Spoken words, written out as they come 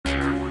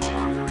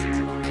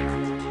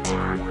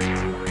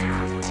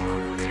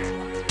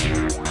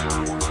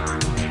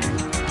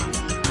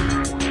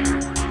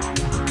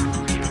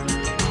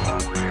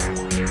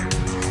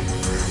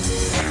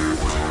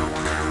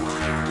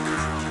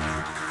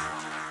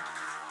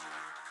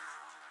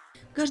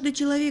Каждый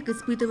человек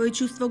испытывает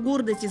чувство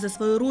гордости за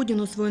свою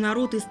родину, свой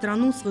народ и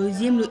страну, свою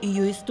землю и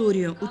ее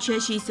историю.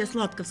 Учащиеся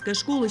Сладковской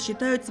школы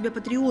считают себя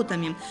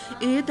патриотами.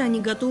 И это они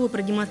готовы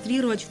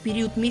продемонстрировать в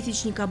период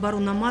месячника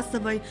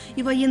оборонно-массовой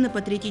и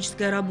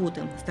военно-патриотической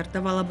работы.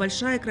 Стартовала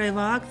большая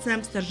краевая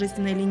акция с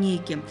торжественной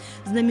линейки.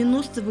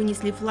 Знаменосцы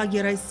вынесли флаги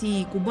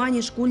России и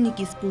Кубани,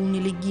 школьники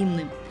исполнили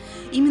гимны.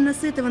 Именно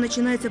с этого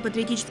начинается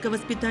патриотическое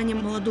воспитание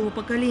молодого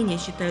поколения,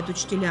 считают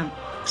учителя.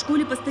 В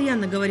школе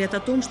постоянно говорят о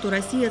том, что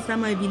Россия –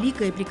 самая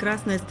великая и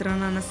прекрасная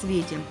страна на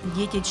свете.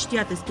 Дети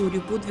чтят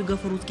историю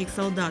подвигов русских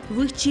солдат.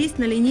 В их честь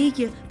на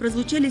линейке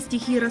прозвучали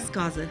стихи и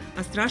рассказы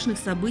о страшных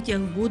событиях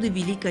в годы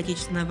Великой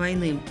Отечественной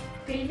войны.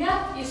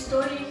 Гремят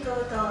истории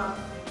колокола,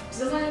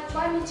 взывают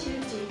памяти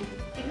людей,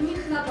 и в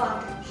них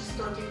набаты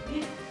жестоких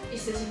бит и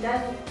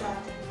созиданий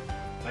даты.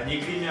 Они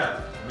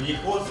гремят, в них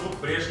отзвук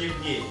прежних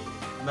дней,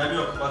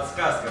 намек,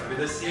 подсказка,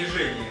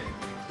 предостережение.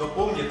 Кто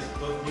помнит,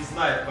 тот не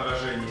знает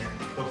поражения,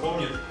 кто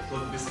помнит,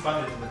 тот без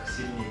памятных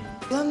сильней.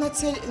 Главная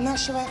цель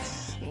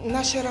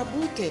нашей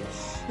работы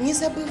 – не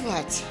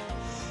забывать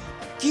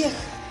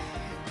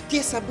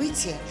те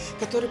события,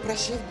 которые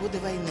прошли в годы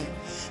войны.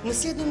 Мы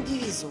следуем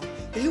девизу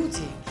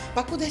 «Люди,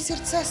 покуда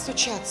сердца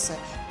стучатся,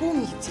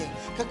 помните,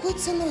 какой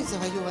ценой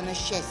завоевано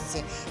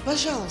счастье.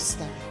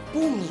 Пожалуйста,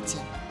 помните».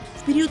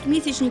 В период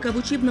месячника в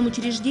учебном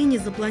учреждении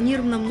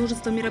запланировано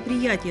множество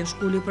мероприятий. В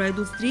школе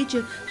пройдут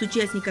встречи с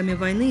участниками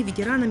войны,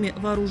 ветеранами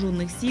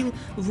вооруженных сил,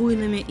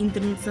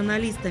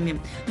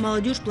 воинами-интернационалистами.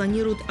 Молодежь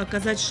планирует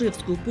оказать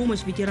шефскую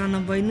помощь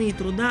ветеранам войны и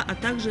труда, а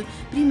также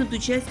примет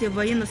участие в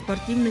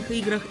военно-спортивных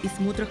играх и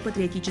смотрах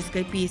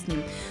патриотической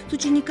песни. С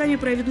учениками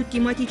проведут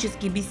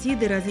тематические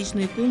беседы,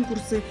 различные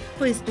конкурсы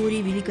по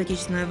истории Великой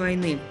Отечественной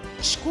войны.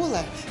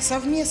 Школа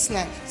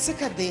совместно с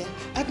ЦКД,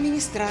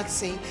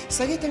 администрацией,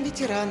 Советом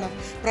ветеранов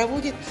проводит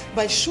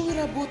большую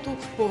работу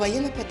по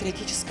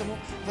военно-патриотическому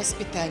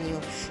воспитанию.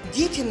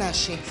 Дети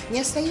наши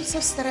не остаются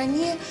в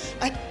стороне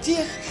от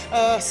тех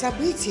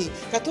событий,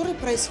 которые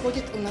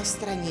происходят у нас в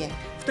стране.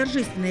 В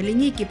торжественной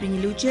линейке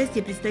приняли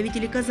участие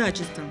представители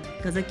казачества.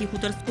 Казаки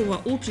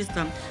хуторского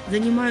общества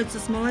занимаются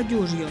с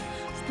молодежью.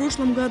 В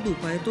прошлом году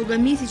по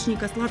итогам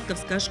месячника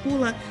Сладковская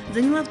школа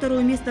заняла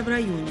второе место в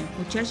районе.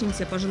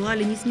 Учащимся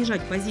пожелали не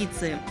снижать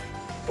позиции.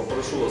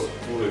 Попрошу вас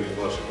уровень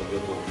вашей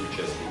подготовки и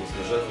участия не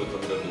снижать в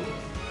этом году.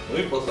 Ну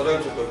и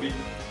постараемся победить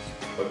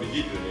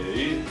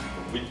и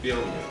быть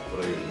первыми в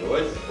районе.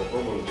 Давайте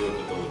попробуем сделать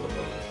это в этом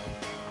году.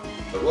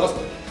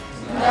 Согласны?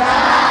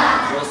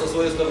 Да! Ну а со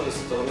своей стороны,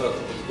 организационного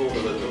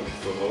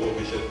общества могу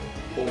обещать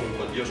полную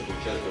поддержку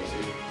участия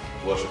всех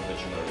ваших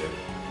начинаниях.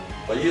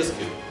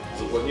 Поездки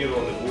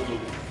запланированы будут,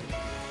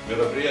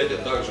 мероприятия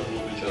также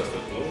будут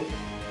участвовать. Ну,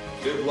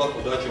 всех благ,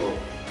 удачи вам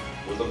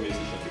в этом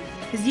месячнике.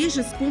 Здесь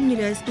же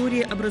вспомнили о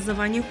истории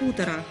образования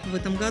хутора. В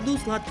этом году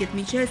Сладкий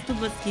отмечает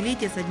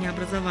 120-летие со дня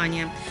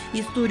образования.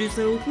 Историю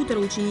своего хутора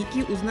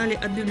ученики узнали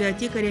от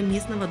библиотекаря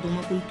местного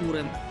дома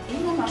культуры.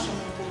 Именно нашему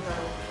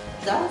хутору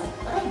дан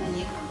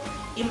родник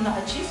и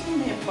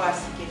многочисленные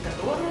пасеки,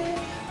 которые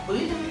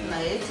были на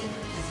этих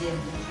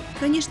землях.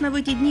 Конечно, в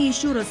эти дни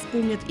еще раз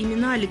вспомнят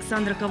имена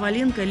Александра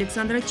Коваленко и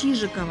Александра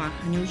Чижикова.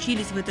 Они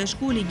учились в этой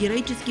школе и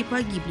героически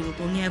погибли,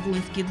 выполняя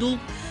воинский долг,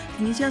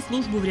 неся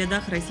службу в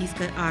рядах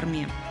российской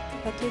армии.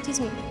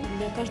 Патриотизм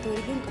для каждого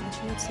ребенка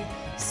начинается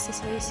со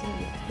своей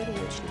семьи, в первую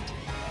очередь.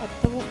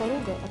 От того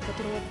порога, от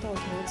которого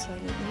отталкиваются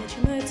они, и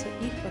начинается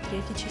их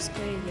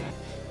патриотическое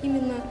 «я».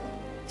 Именно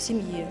в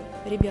семье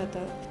ребята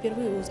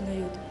впервые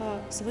узнают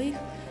о своих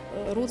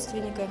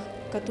родственниках,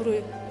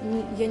 которые,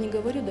 я не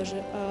говорю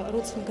даже о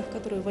родственниках,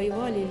 которые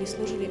воевали или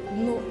служили,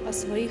 но о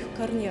своих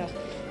корнях.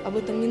 Об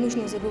этом не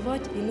нужно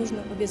забывать и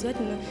нужно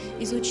обязательно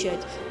изучать.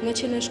 В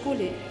начальной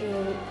школе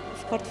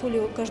в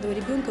портфолио каждого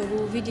ребенка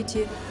вы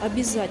увидите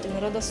обязательно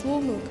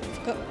родословную,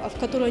 в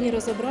которой они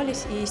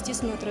разобрались и,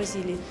 естественно,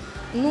 отразили.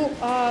 Ну,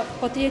 а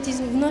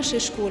патриотизм в нашей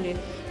школе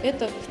 –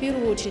 это, в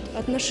первую очередь,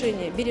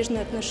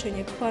 бережное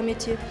отношение к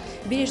памяти,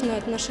 бережное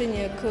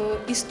отношение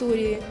к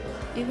истории.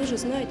 И вы же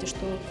знаете, что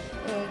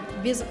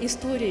без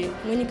истории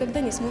мы никогда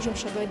не сможем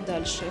шагать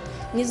дальше.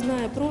 Не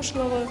зная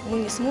прошлого, мы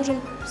не сможем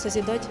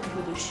созидать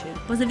будущее.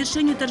 По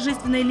завершению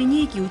торжественной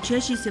линейки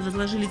учащиеся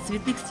возложили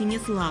цветы к стене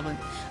славы.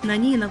 На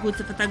ней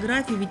находятся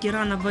фотографии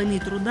ветеранов войны и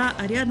труда,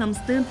 а рядом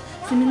стенд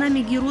с именами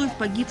героев,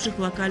 погибших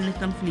в локальных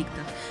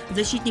конфликтах.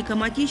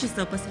 Защитникам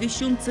Отечества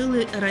посвящен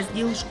целый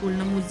раздел в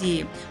школьном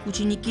музее.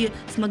 Ученики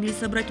смогли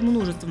собрать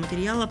множество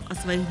материалов о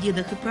своих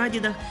дедах и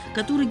прадедах,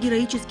 которые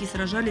героически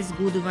сражались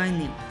в годы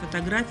войны.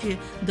 Фотографии,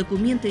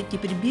 документы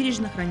теперь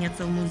бережно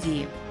хранятся в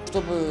музее.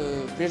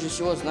 Чтобы прежде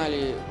всего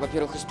знали,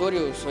 во-первых,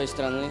 историю своей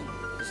страны,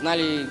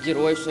 знали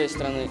героев своей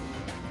страны,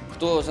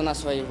 кто за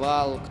нас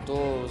воевал,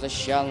 кто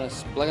защищал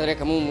нас, благодаря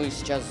кому мы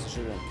сейчас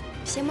живем.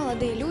 Все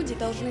молодые люди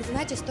должны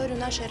знать историю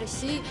нашей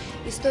России,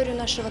 историю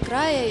нашего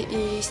края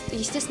и,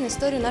 естественно,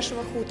 историю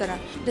нашего хутора.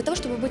 Для того,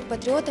 чтобы быть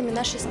патриотами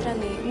нашей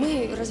страны,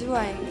 мы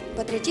развиваем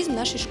патриотизм в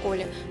нашей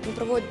школе.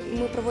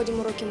 Мы проводим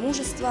уроки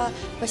мужества,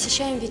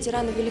 посещаем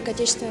ветеранов Великой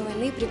Отечественной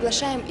войны,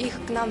 приглашаем их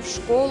к нам в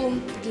школу.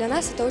 Для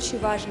нас это очень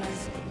важно.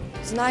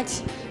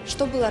 знать,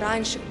 что было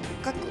раньше,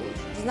 как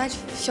знать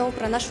все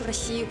про нашу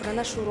Россию, про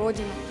нашу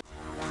Родину.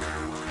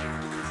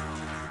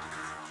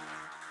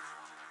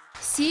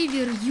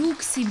 Север,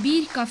 Юг,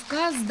 Сибирь,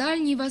 Кавказ,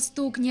 Дальний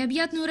Восток.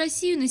 Необъятную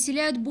Россию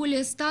населяют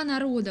более 100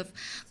 народов.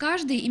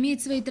 Каждый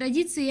имеет свои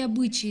традиции и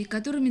обычаи,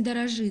 которыми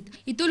дорожит.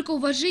 И только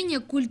уважение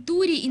к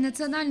культуре и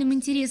национальным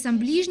интересам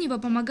ближнего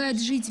помогает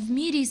жить в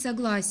мире и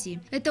согласии.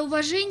 Это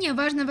уважение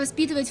важно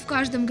воспитывать в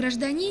каждом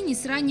гражданине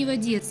с раннего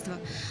детства.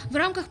 В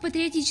рамках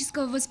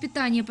патриотического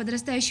воспитания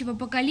подрастающего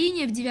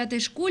поколения в 9-й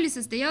школе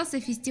состоялся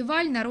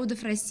фестиваль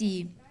народов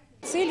России.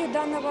 Целью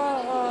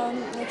данного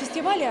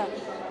фестиваля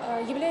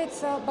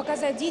является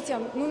показать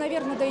детям, ну,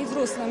 наверное, да и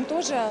взрослым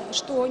тоже,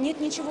 что нет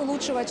ничего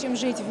лучшего, чем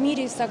жить в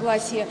мире и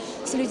согласии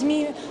с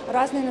людьми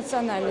разной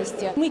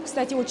национальности. Мы,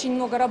 кстати, очень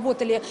много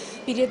работали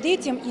перед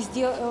этим и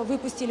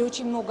выпустили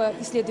очень много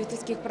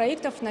исследовательских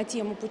проектов на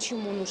тему,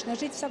 почему нужно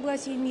жить в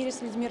согласии в мире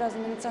с людьми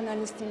разными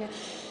национальностями.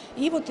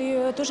 И вот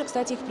тоже,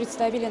 кстати, их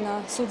представили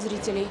на суд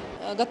зрителей.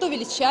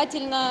 Готовились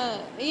тщательно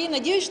и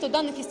надеюсь, что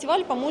данный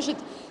фестиваль поможет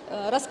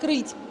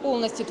раскрыть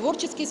полностью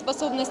творческие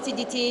способности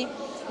детей,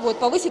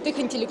 повысит их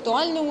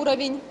интеллектуальный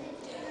уровень.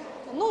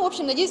 Ну, в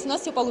общем, надеюсь, у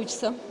нас все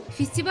получится. В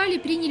фестивале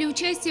приняли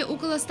участие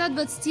около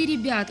 120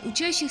 ребят,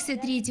 учащихся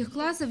 3-х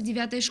классов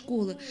 9-й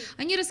школы.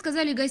 Они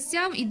рассказали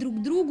гостям и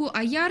друг другу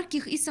о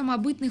ярких и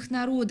самобытных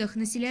народах,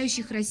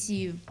 населяющих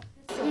Россию.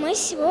 Мы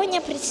сегодня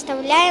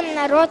представляем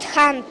народ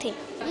ханты.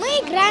 Мы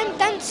играем,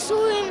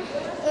 танцуем,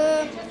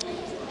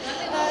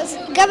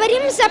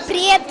 говорим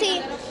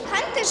запреты.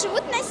 Ханты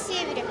живут на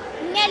севере.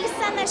 У меня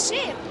леса на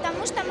шее,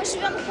 потому что мы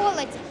живем в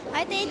холоде.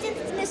 А это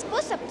единственный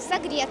способ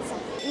согреться.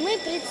 Мы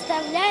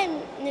представляем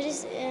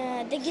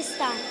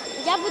Дагестан.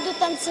 Я буду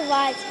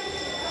танцевать.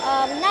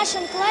 В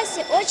нашем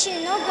классе очень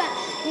много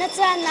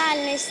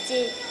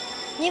национальностей.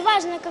 Не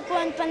важно,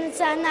 какой он по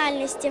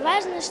национальности,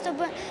 важно,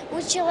 чтобы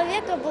у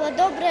человека была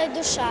добрая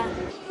душа.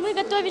 Мы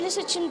готовились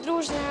очень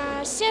дружно,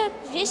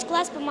 весь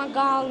класс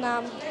помогал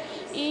нам.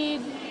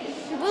 И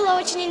было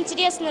очень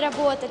интересно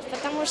работать,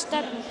 потому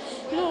что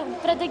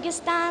про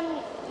Дагестан,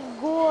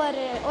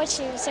 горы,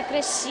 очень все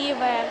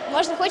красивое.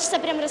 Хочется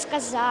прям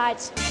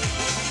рассказать.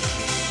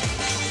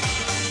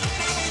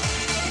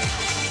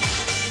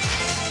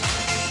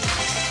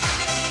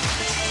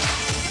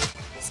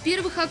 С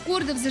первых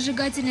аккордов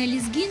зажигательной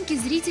лезгинки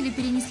зрители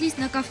перенеслись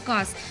на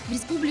Кавказ, в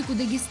Республику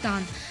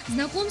Дагестан.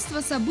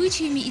 Знакомство с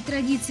обычаями и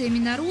традициями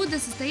народа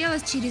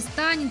состоялось через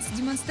танец,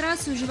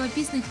 демонстрацию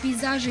живописных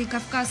пейзажей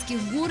Кавказских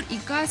гор и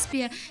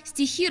Каспия,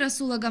 стихи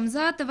Расула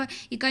Гамзатова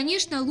и,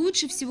 конечно,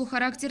 лучше всего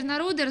характер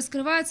народа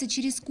раскрывается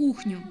через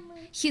кухню.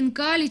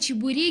 Хинкали,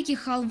 чебуреки,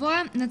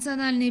 халва –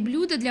 национальные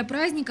блюда для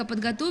праздника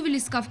подготовили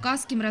с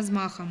кавказским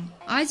размахом.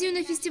 Азию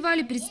на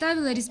фестивале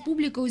представила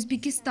Республика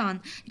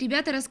Узбекистан.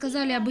 Ребята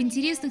рассказали об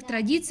интересных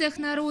традициях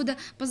народа,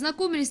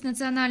 познакомились с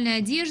национальной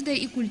одеждой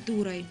и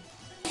культурой.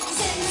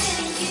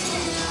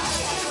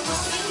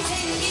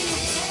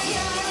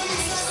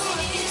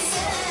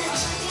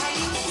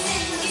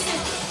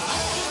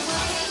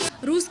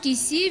 Русский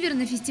север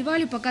на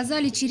фестивале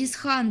показали через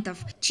хантов.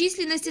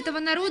 Численность этого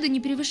народа не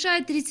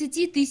превышает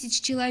 30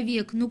 тысяч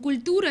человек, но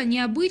культура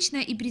необычна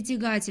и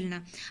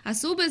притягательна.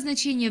 Особое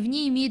значение в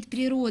ней имеет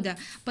природа,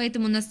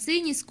 поэтому на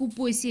сцене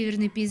скупой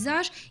северный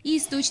пейзаж и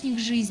источник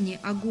жизни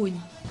 – огонь.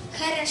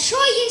 Хорошо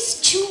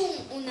есть чум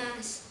у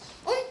нас,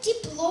 он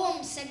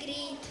теплом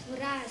согреет в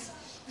раз,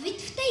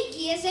 ведь в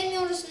тайге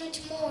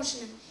замерзнуть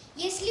можно,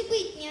 если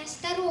быть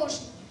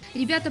неосторожным.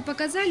 Ребята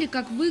показали,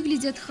 как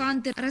выглядят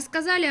ханты,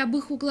 рассказали об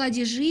их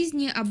укладе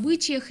жизни,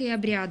 обычаях и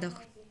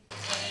обрядах.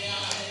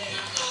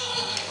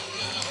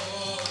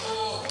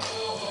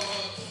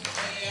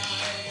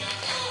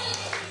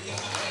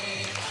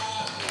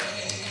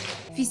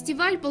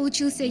 Фестиваль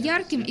получился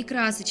ярким и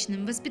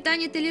красочным.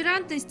 Воспитание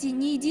толерантности –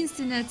 не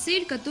единственная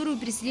цель, которую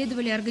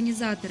преследовали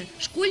организаторы.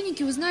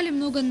 Школьники узнали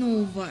много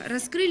нового,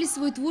 раскрыли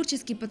свой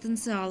творческий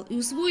потенциал и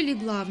усвоили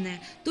главное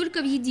 –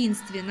 только в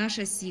единстве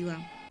наша сила.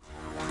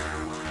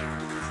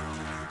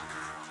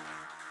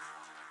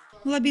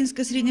 В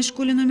Лабинской средней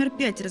школе номер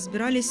 5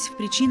 разбирались в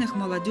причинах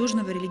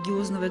молодежного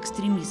религиозного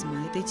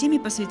экстремизма. Этой теме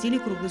посвятили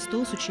круглый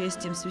стол с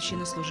участием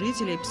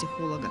священнослужителя и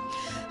психолога.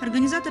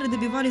 Организаторы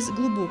добивались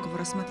глубокого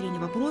рассмотрения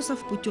вопросов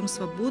путем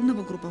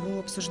свободного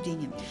группового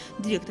обсуждения.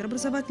 Директор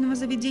образовательного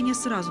заведения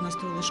сразу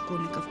настроила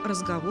школьников.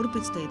 Разговор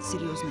предстоит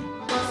серьезный.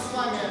 У нас с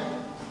вами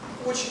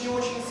очень и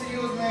очень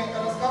серьезный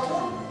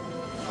разговор,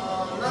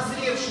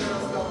 назревший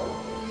разговор.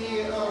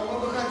 И мы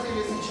бы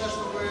хотели сейчас,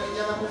 чтобы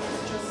я напомню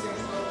сейчас всем,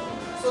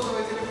 что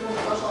сотовые телефоны,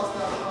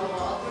 пожалуйста,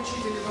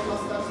 отключите, либо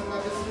поставьте на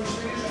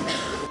беззвучный режим.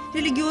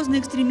 Религиозный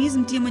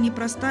экстремизм – тема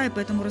непростая,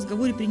 поэтому в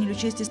разговоре приняли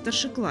участие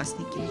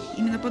старшеклассники.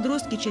 Именно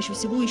подростки чаще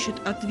всего ищут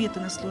ответы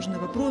на сложные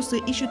вопросы,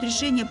 ищут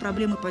решение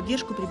проблем и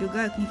поддержку,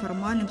 прибегая к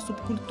неформальным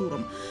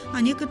субкультурам,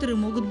 а некоторые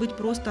могут быть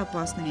просто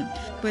опасными.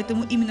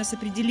 Поэтому именно с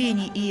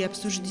определений и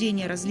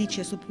обсуждения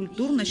различия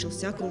субкультур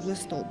начался круглый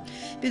стол.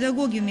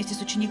 Педагоги вместе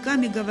с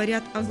учениками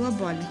говорят о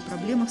глобальных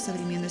проблемах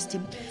современности.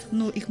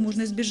 Но их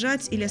можно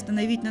избежать или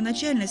остановить на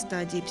начальной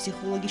стадии.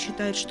 Психологи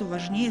считают, что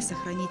важнее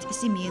сохранить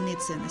семейные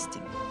ценности.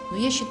 Но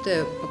я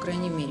считаю, по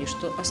крайней мере,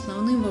 что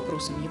основным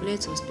вопросом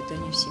является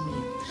воспитание в семье.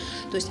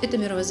 То есть это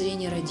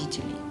мировоззрение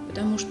родителей.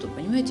 Потому что,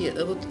 понимаете,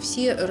 вот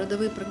все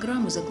родовые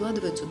программы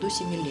закладываются до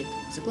 7 лет,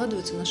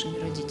 закладываются нашими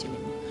родителями.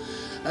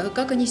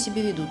 Как они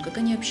себя ведут, как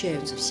они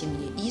общаются в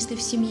семье. И если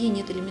в семье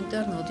нет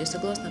элементарного, вот я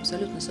согласна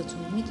абсолютно с отцом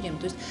Дмитрием,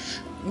 то есть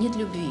нет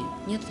любви,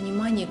 нет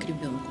внимания к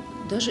ребенку.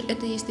 Даже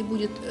это если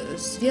будет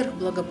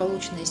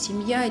сверхблагополучная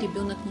семья,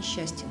 ребенок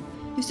несчастен.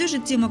 И все же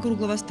тема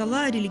круглого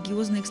стола –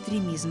 религиозный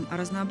экстремизм. А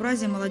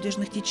разнообразие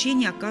молодежных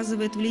течений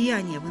оказывает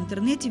влияние. В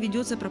интернете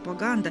ведется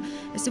пропаганда.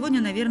 А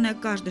сегодня, наверное,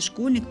 каждый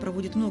школьник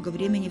проводит много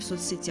времени в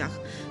соцсетях.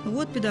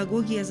 Вот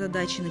педагоги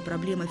озадачены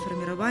проблемой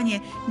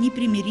формирования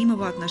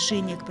непримиримого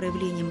отношения к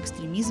проявлениям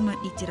экстремизма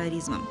и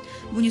терроризма.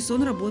 В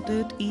унисон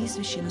работают и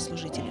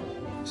священнослужители.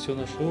 Все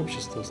наше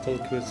общество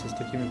сталкивается с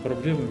такими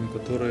проблемами,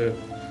 которые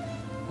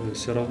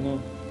все равно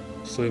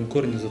в своем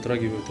корне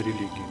затрагивают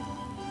религию.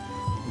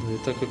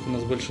 И так как у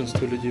нас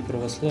большинство людей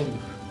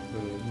православных,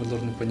 мы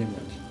должны понимать,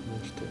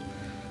 что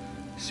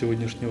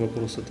сегодняшние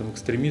вопросы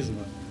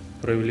экстремизма,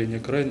 проявления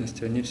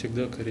крайности, они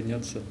всегда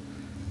коренятся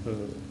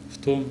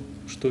в том,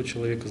 что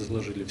человека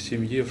заложили в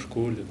семье, в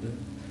школе.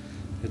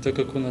 Да? И так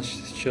как у нас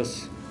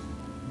сейчас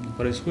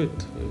происходят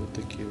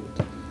такие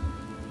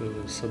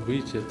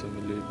события,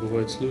 или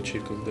бывают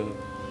случаи, когда,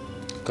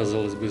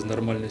 казалось бы, из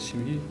нормальной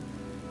семьи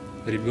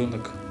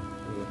ребенок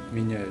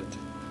меняет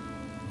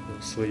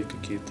свои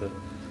какие-то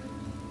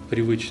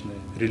привычные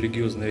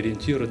религиозные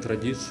ориентиры,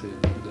 традиции,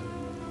 да,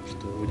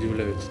 что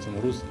удивляются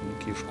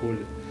родственники в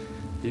школе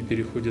и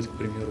переходят, к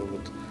примеру,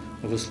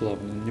 в ислам.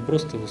 Ну, не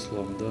просто в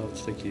ислам, да,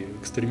 в такие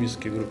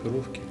экстремистские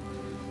группировки.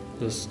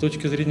 С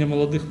точки зрения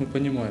молодых мы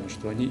понимаем,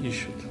 что они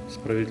ищут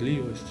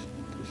справедливость.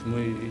 То есть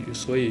мы и в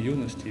своей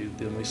юности,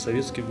 и в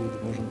советские годы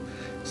можем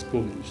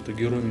вспомнить, что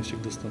героями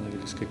всегда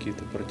становились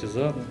какие-то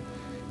партизаны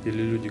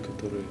или люди,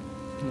 которые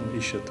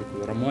ищут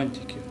такой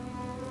романтики,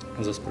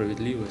 за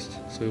справедливость,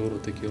 своего рода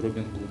такие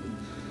Робин Гуды.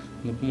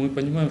 Но мы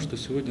понимаем, что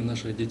сегодня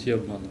наших детей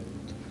обманывают.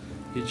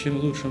 И чем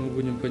лучше мы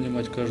будем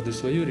понимать каждый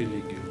свою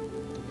религию,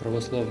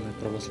 православное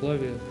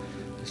православие,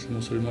 если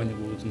мусульмане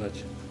будут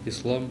знать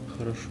ислам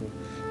хорошо,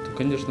 то,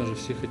 конечно же,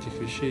 всех этих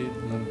вещей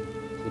нам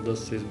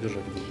удастся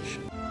избежать в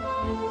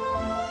будущем.